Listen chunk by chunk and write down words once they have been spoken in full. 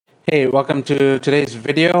Hey, welcome to today's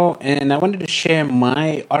video, and I wanted to share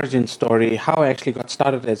my origin story, how I actually got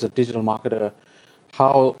started as a digital marketer,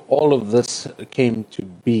 how all of this came to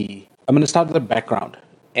be. I'm going to start with the background.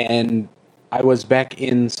 And I was back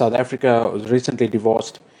in South Africa. I was recently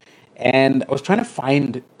divorced, and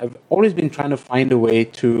I've always been trying to find a way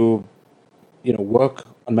to, work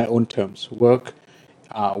on my own terms, work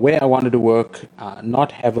where I wanted to work,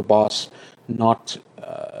 not have a boss, not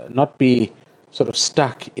be sort of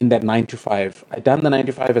stuck in that 9 to 5. I'd done the 9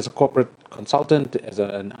 to 5 as a corporate consultant, as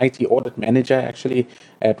an IT audit manager, actually,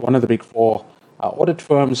 at one of the big four audit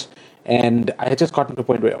firms. And I had just gotten to a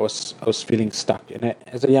point where I was feeling stuck. And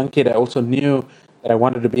as a young kid, I also knew that I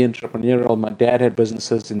wanted to be entrepreneurial. My dad had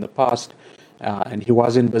businesses in the past, and he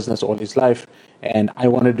was in business all his life. And I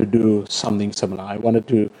wanted to do something similar. I wanted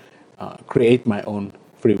to create my own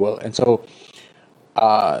free will. And so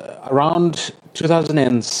around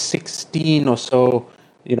 2016 or so,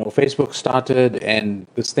 Facebook started, and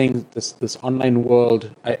this online world.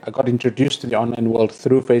 I got introduced to the online world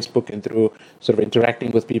through Facebook and through sort of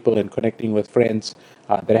interacting with people and connecting with friends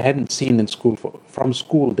that I hadn't seen in school from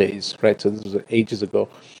school days, right? So this was ages ago,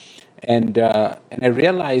 and I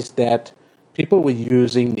realized that people were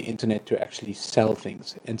using the internet to actually sell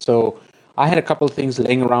things, and so I had a couple of things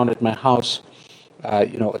laying around at my house, a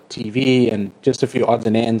TV and just a few odds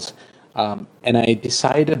and ends. And I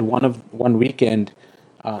decided one weekend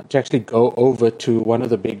to actually go over to one of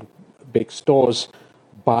the big stores,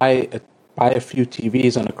 buy a few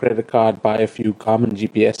TVs on a credit card, buy a few Garmin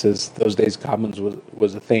GPSs. Those days, Garmin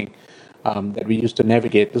was a thing that we used to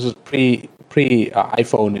navigate. This was pre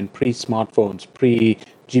iPhone and pre smartphones, pre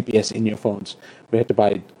GPS in your phones. We had to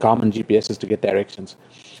buy Garmin GPSs to get directions.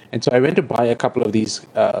 And so I went to buy a couple of these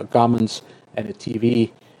Garmin's and a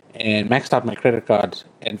TV, and maxed out my credit card,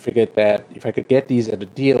 and figured that if I could get these at a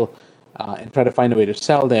deal and try to find a way to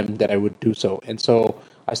sell them, that I would do so. And so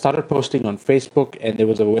I started posting on Facebook, and there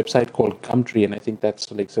was a website called Gumtree, and I think that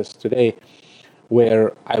still exists today,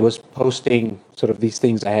 where I was posting sort of these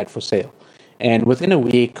things I had for sale. And within a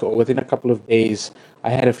week or within a couple of days, I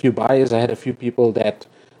had a few buyers. I had a few people that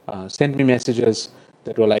sent me messages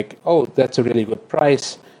that were like, "Oh, that's a really good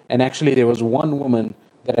price." And actually, there was one woman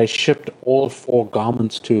that I shipped all four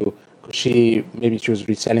garments to, because maybe she was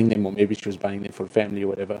reselling them, or maybe she was buying them for family or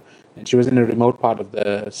whatever. And she was in a remote part of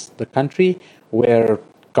the country where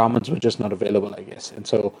garments were just not available, I guess. And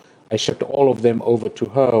so I shipped all of them over to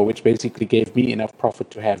her, which basically gave me enough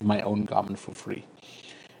profit to have my own garment for free.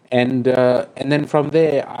 And then from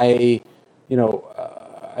there, I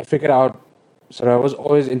figured out. So I was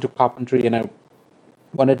always into carpentry, and I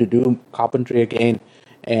wanted to do carpentry again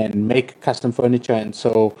and make custom furniture. And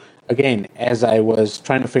so again, as I was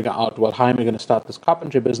trying to figure out, well, how am I going to start this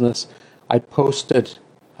carpentry business, I posted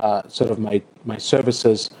sort of my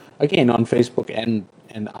services again on Facebook and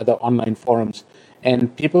other online forums,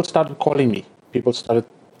 and people started calling me. People started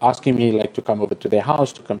asking me like to come over to their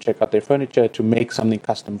house, to come check out their furniture, to make something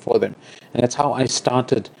custom for them. And that's how I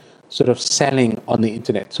started sort of selling on the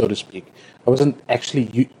internet, so to speak. I wasn't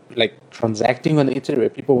actually like transacting on the internet, where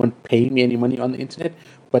people weren't paying me any money on the internet,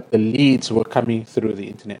 but the leads were coming through the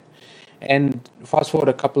internet. And fast forward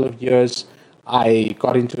a couple of years, I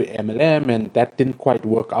got into MLM, and that didn't quite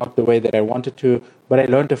work out the way that I wanted to, but I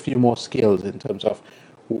learned a few more skills in terms of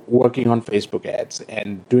working on Facebook ads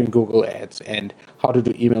and doing Google ads and how to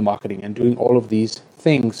do email marketing and doing all of these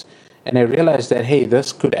things. And I realized that, hey,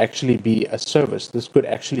 this could actually be a service. This could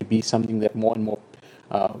actually be something that more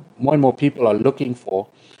and more people are looking for.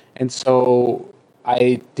 And so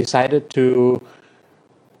I decided to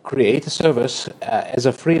create a service as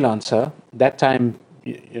a freelancer. That time,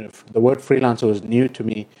 the word freelancer was new to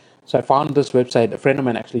me. So I found this website. A friend of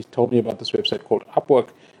mine actually told me about this website called Upwork,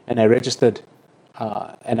 and I registered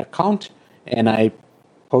an account, and I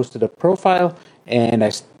posted a profile, and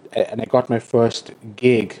I got my first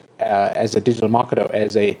gig as a digital marketer,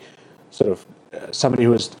 as a sort of somebody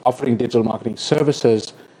who was offering digital marketing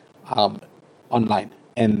services online.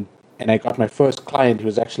 And I got my first client, who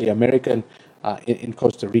was actually American, in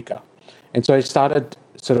Costa Rica. And so I started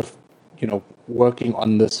sort of, working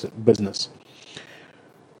on this business.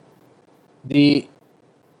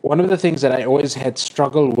 One of the things that I always had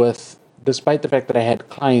struggled with, despite the fact that I had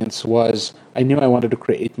clients, was I knew I wanted to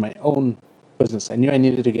create my own business. I knew I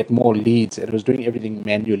needed to get more leads, and I was doing everything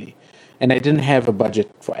manually. And I didn't have a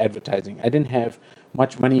budget for advertising. I didn't have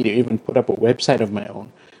much money to even put up a website of my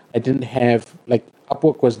own. I didn't have, like,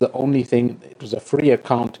 Upwork was the only thing. It was a free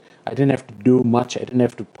account. I didn't have to do much. I didn't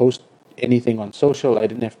have to post anything on social. I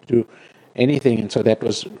didn't have to do anything. And so that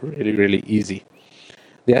was really, really easy.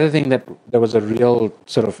 The other thing that there was a real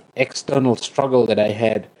sort of external struggle that I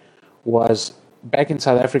had was back in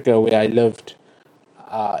South Africa where I lived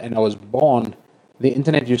and I was born. The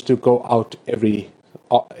internet used to go out every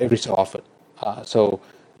so often. So,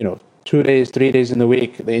 2 days, 3 days in the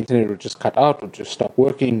week, the internet would just cut out, would just stop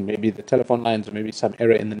working. Maybe the telephone lines, or maybe some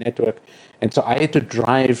error in the network, and so I had to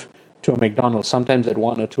drive to a McDonald's sometimes at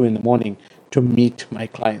 1 or 2 in the morning to meet my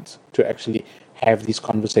clients, to actually have these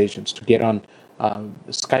conversations, to get on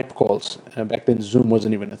Skype calls. Back then, Zoom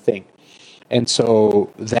wasn't even a thing. And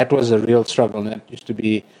so that was a real struggle. And that used to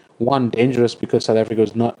be, one, dangerous because South Africa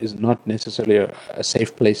is not necessarily a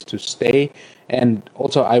safe place to stay. And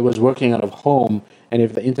also I was working out of home, and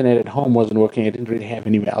if the internet at home wasn't working, I didn't really have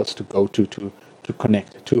anywhere else to go to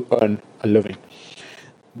connect, to earn a living.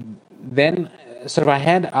 Then sort of I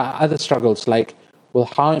had other struggles like, well,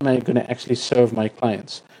 how am I going to actually serve my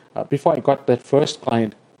clients? Before I got that first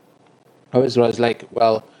client, I was like,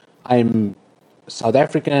 well, I'm South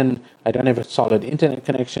African. I don't have a solid internet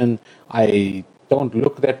connection. I don't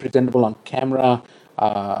look that presentable on camera.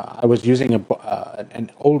 I was using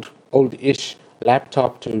an old-ish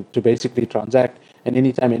laptop to basically transact. And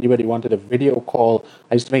anytime anybody wanted a video call,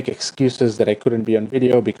 I used to make excuses that I couldn't be on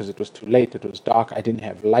video because it was too late, it was dark, I didn't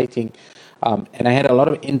have lighting. And I had a lot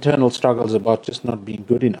of internal struggles about just not being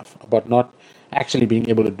good enough, about not actually being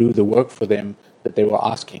able to do the work for them that they were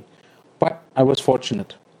asking. But I was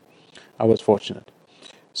fortunate.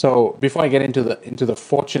 So before I get into the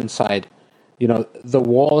fortune side, the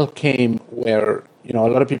wall came where, a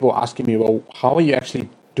lot of people were asking me, well, how are you actually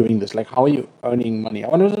doing this? Like, how are you earning money? I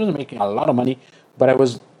wasn't making a lot of money, but I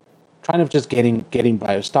was trying to just getting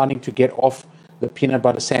by. I was starting to get off the peanut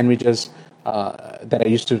butter sandwiches that I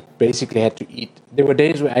used to basically had to eat. There were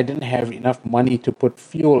days where I didn't have enough money to put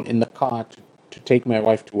fuel in the car to take my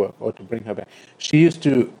wife to work or to bring her back. She used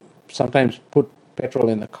to sometimes put petrol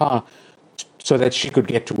in the car so that she could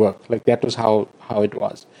get to work. Like, that was how it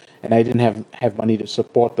was. And I didn't have money to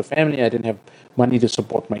support the family. I didn't have money to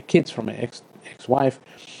support my kids from my ex-wife.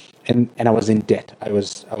 And I was in debt. I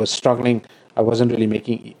was struggling. I wasn't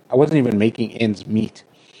even making ends meet.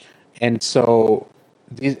 And so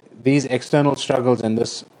these external struggles and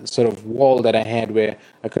this sort of wall that I had where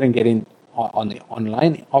I couldn't get in on the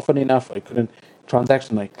online often enough, I couldn't transact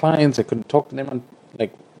with my clients, I couldn't talk to them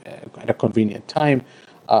at a convenient time.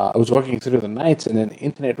 I was working through the nights, and then the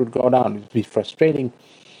internet would go down. It would be frustrating.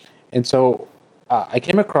 And so I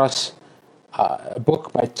came across a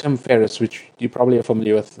book by Tim Ferriss, which you probably are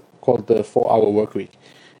familiar with, called The 4-Hour Workweek.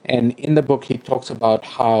 And in the book, he talks about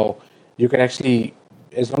how you could actually,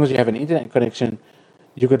 as long as you have an internet connection,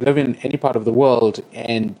 you could live in any part of the world,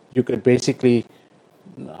 and you could basically,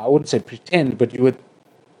 I wouldn't say pretend, but you would,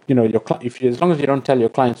 as long as you don't tell your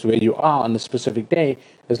clients where you are on a specific day,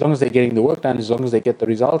 as long as they're getting the work done, as long as they get the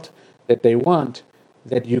result that they want,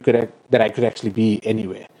 that I could actually be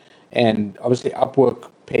anywhere. And obviously, Upwork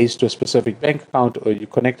pays to a specific bank account, or you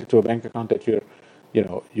connect it to a bank account that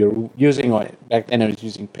you're using, or back then I was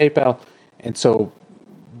using PayPal. And so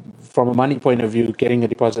from a money point of view, getting a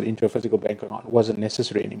deposit into a physical bank account wasn't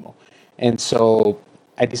necessary anymore. And so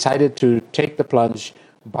I decided to take the plunge,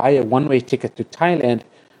 buy a one-way ticket to Thailand,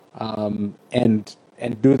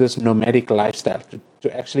 and do this nomadic lifestyle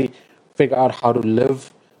to actually figure out how to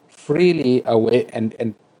live freely away.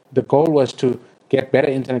 And the goal was to get better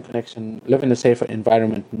internet connection, live in a safer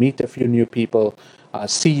environment, meet a few new people,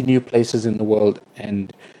 see new places in the world,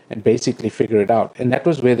 and basically figure it out. And that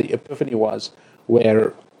was where the epiphany was,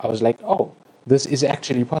 where I was like, oh, this is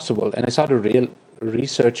actually possible. And I started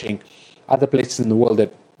researching other places in the world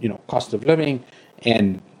that, cost of living,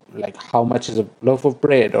 and like how much is a loaf of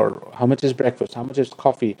bread, or how much is breakfast, how much is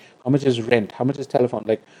coffee, how much is rent, how much is telephone,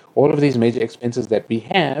 like all of these major expenses that we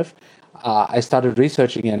have. I started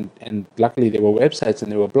researching, and luckily there were websites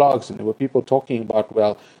and there were blogs and there were people talking about,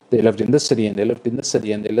 well, they lived in this city and they lived in this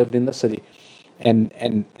city and they lived in this city.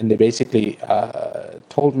 And they basically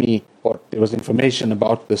told me, or there was information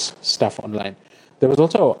about this stuff online. There was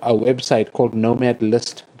also a website called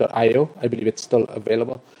nomadlist.io. I believe it's still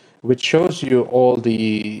available, which shows you all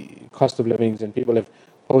the cost of livings, and people have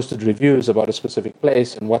posted reviews about a specific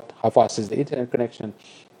place and how fast is the internet connection,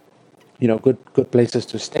 good places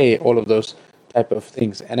to stay, all of those type of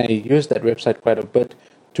things. And I used that website quite a bit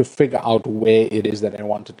to figure out where it is that I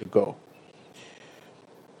wanted to go.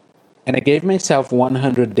 And I gave myself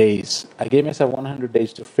 100 days. I gave myself 100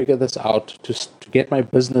 days to figure this out, to get my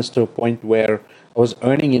business to a point where I was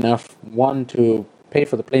earning enough, one, to pay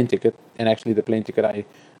for the plane ticket. And actually the plane ticket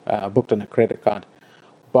I booked on a credit card.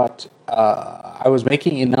 But I was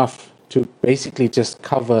making enough to basically just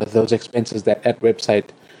cover those expenses that website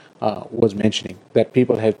was mentioning, that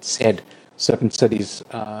people had said certain cities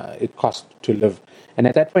it cost to live. And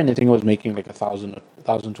at that point, I think I was making like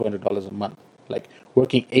 $1,200 a month, like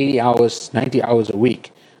working 80 hours, 90 hours a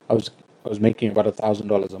week. I was making about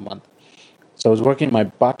 $1,000 a month. So I was working my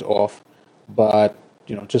butt off, but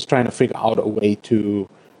just trying to figure out a way to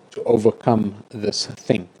overcome this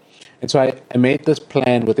thing. And so I made this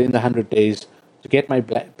plan within the 100 days to get my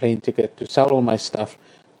plane ticket, to sell all my stuff,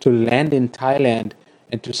 to land in Thailand,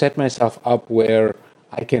 and to set myself up where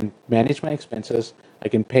I can manage my expenses. I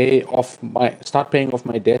can start paying off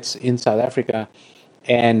my debts in South Africa,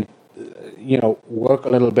 and work a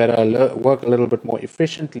little better, work a little bit more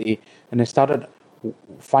efficiently. And I started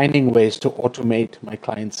finding ways to automate my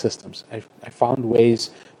client systems. I found ways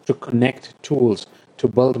to connect tools, to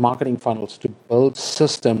build marketing funnels, to build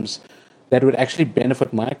systems that would actually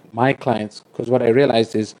benefit my clients. Because what I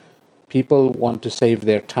realized is people want to save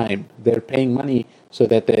their time. They're paying money so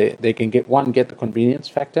that they can get the convenience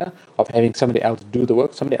factor of having somebody else do the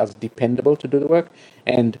work, somebody else dependable to do the work,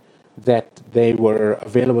 and that they were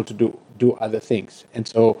available to do other things. And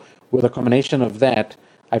so with a combination of that,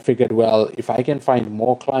 I figured, well, if I can find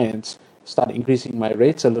more clients, start increasing my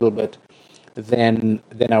rates a little bit, then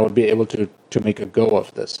I would be able to make a go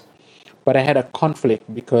of this. But I had a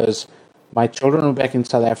conflict because my children were back in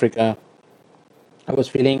South Africa. I was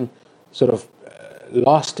feeling sort of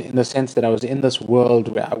lost in the sense that I was in this world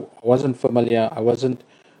where I wasn't familiar. I wasn't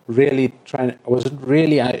really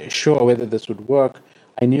sure whether this would work.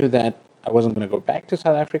 I knew that I wasn't going to go back to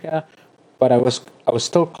South Africa, but I was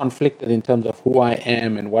still conflicted in terms of who I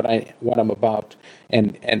am and what I'm about,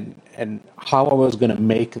 and how I was going to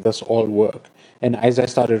make this all work. And as I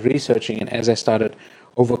started researching, and as I started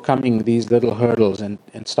overcoming these little hurdles, and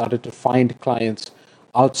started to find clients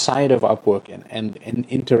outside of Upwork, and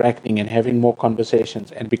interacting and having more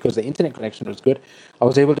conversations, and because the internet connection was good, I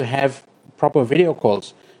was able to have proper video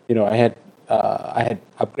calls. I had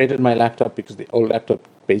upgraded my laptop because the old laptop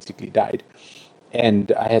basically died,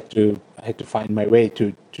 and I had to find my way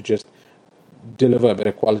to just deliver a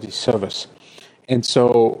better quality service. And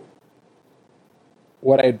so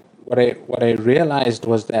what I realized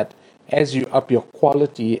was that as you up your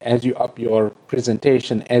quality, as you up your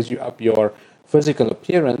presentation, as you up your physical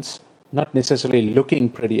appearance, not necessarily looking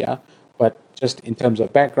prettier, but just in terms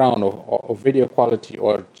of background or video quality,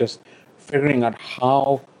 or just figuring out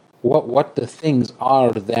what the things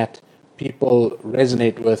are that people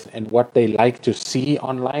resonate with and what they like to see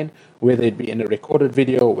online, whether it be in a recorded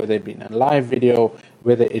video, whether it be in a live video,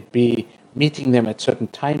 whether it be meeting them at certain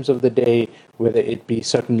times of the day, whether it be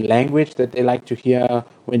certain language that they like to hear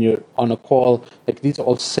when you're on a call. Like, these are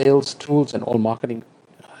all sales tools and all marketing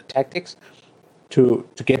tactics to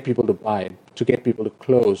get people to buy, to get people to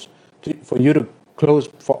close, for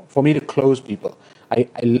me to close people.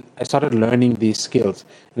 I started learning these skills,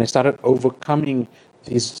 and I started overcoming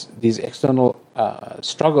these external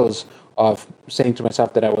struggles of saying to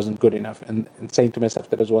myself that I wasn't good enough, and saying to myself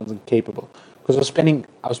that I wasn't capable, because I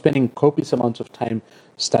was spending copious amounts of time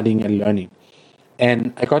studying and learning.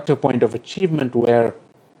 And I got to a point of achievement where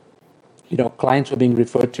clients were being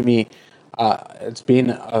referred to me. It's been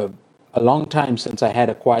a long time since I had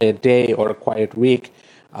a quiet day or a quiet week.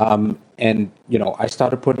 And I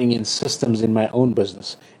started putting in systems in my own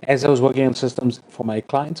business. As I was working on systems for my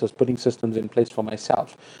clients, I was putting systems in place for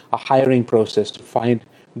myself. A hiring process to find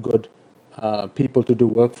good people to do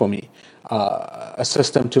work for me. A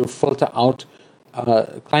system to filter out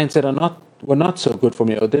clients that were not so good for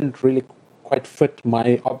me, or didn't really quite fit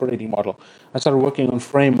my operating model. I started working on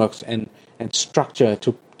frameworks and structure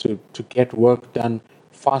to get work done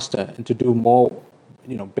faster and to do more,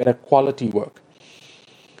 better quality work.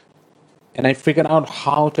 And I figured out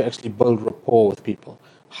how to actually build rapport with people,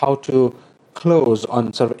 how to close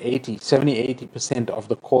on sort of 80% of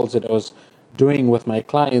the calls that I was doing with my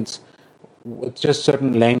clients with just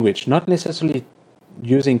certain language, not necessarily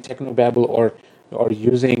using technobabble or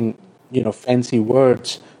using, fancy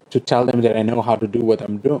words to tell them that I know how to do what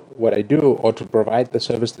I do, or to provide the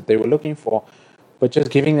service that they were looking for, but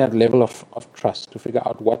just giving that level of trust to figure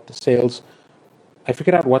out I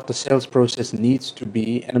figured out what the sales process needs to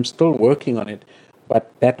be, and I'm still working on it.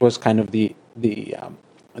 But that was kind of the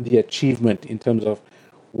achievement in terms of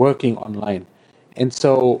working online. And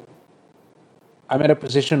so I'm at a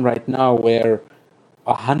position right now where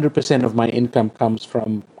 100% of my income comes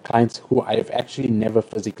from clients who I've actually never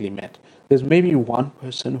physically met. There's maybe one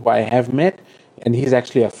person who I have met, and he's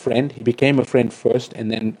actually a friend. He became a friend first,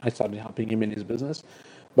 and then I started helping him in his business.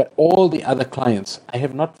 But all the other clients, I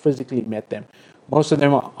have not physically met them. Most of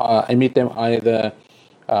them, I meet them either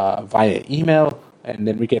via email, and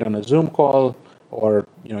then we get on a Zoom call, or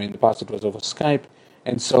in the past it was over Skype.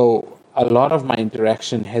 And so a lot of my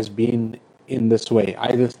interaction has been in this way,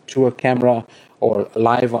 either through a camera or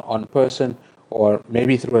live on person, or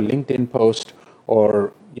maybe through a LinkedIn post,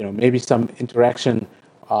 or maybe some interaction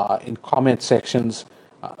in comment sections,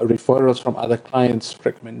 referrals from other clients,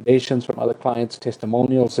 recommendations from other clients,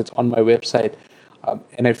 testimonials that's on my website.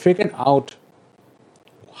 And I figured out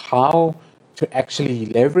how to actually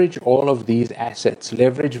leverage all of these assets,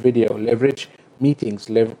 leverage video, leverage meetings,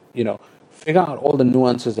 figure out all the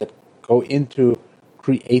nuances that go into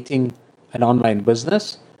creating an online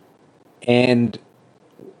business. And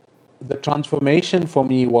the transformation for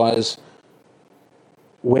me was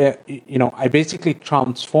where I basically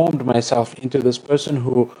transformed myself into this person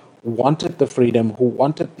who wanted the freedom, who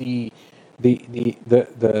wanted the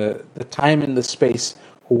time and the space,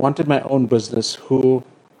 who wanted my own business, who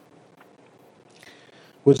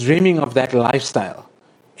was dreaming of that lifestyle.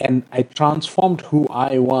 And I transformed who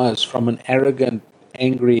I was from an arrogant,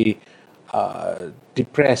 angry,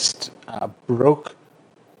 depressed, broke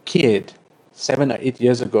kid 7 or 8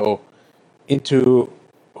 years ago into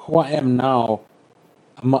who I am now.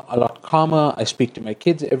 I'm a lot calmer. I speak to my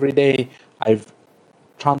kids every day. I've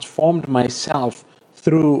transformed myself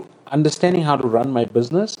through understanding how to run my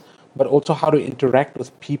business, but also how to interact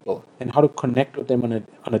with people and how to connect with them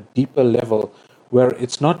on a deeper level, where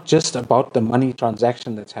it's not just about the money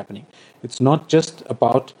transaction that's happening. It's not just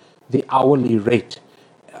about the hourly rate.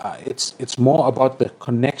 It's more about the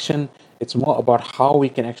connection. It's more about how we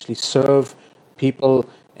can actually serve people.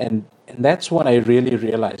 And that's what I really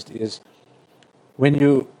realized is when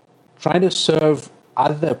you try to serve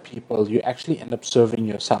other people, you actually end up serving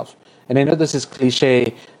yourself. And I know this is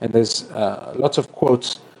cliche, and there's lots of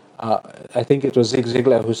quotes. I think it was Zig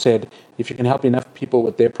Ziglar who said, if you can help enough people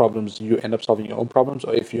with their problems, you end up solving your own problems.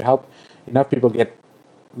 Or if you help enough people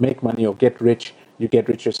make money or get rich, you get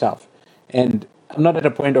rich yourself. And I'm not at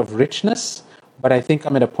a point of richness, but I think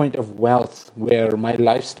I'm at a point of wealth where my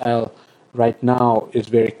lifestyle right now is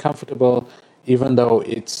very comfortable, even though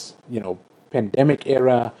it's, pandemic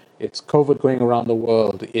era, it's COVID going around the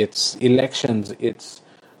world, it's elections, it's,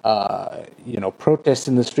 protests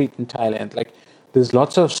in the street in Thailand. Like, there's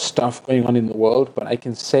lots of stuff going on in the world, but I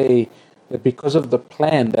can say that because of the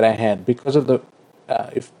plan that I had, because of the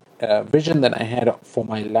vision that I had for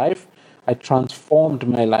my life, I transformed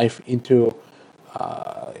my life into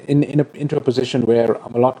into a position where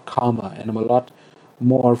I'm a lot calmer and I'm a lot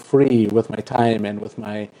more free with my time and with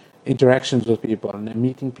my interactions with people, and I'm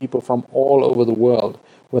meeting people from all over the world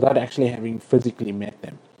without actually having physically met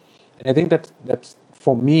them. And I think that's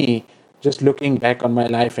for me, just looking back on my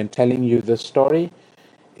life and telling you this story,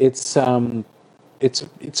 it's something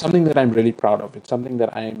that I'm really proud of. It's something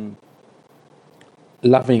that I'm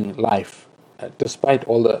loving life, despite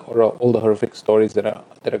all the horrific stories that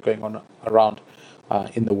are going on around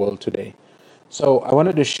in the world today. So I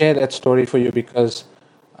wanted to share that story for you because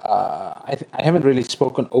I haven't really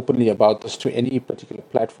spoken openly about this to any particular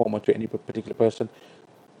platform or to any particular person.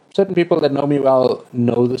 Certain people that know me well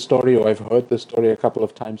know the story, or I've heard the story a couple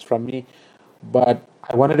of times from me, but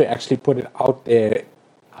I wanted to actually put it out there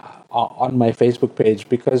on my Facebook page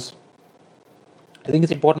because I think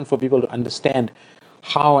it's important for people to understand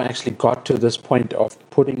how I actually got to this point of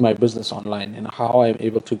putting my business online and how I'm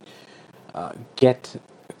able to get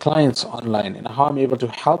clients online and how I'm able to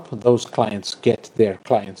help those clients get their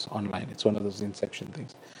clients online. It's one of those inception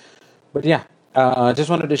things. But yeah, I just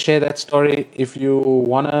wanted to share that story. If you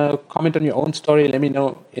want to comment on your own story, let me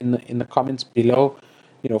know in the comments below.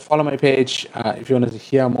 Follow my page if you want to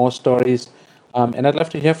hear more stories. And I'd love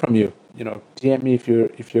to hear from you. DM me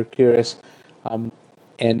if you're curious.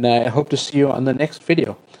 And I hope to see you on the next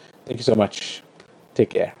video. Thank you so much.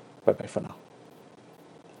 Take care. Bye-bye for now.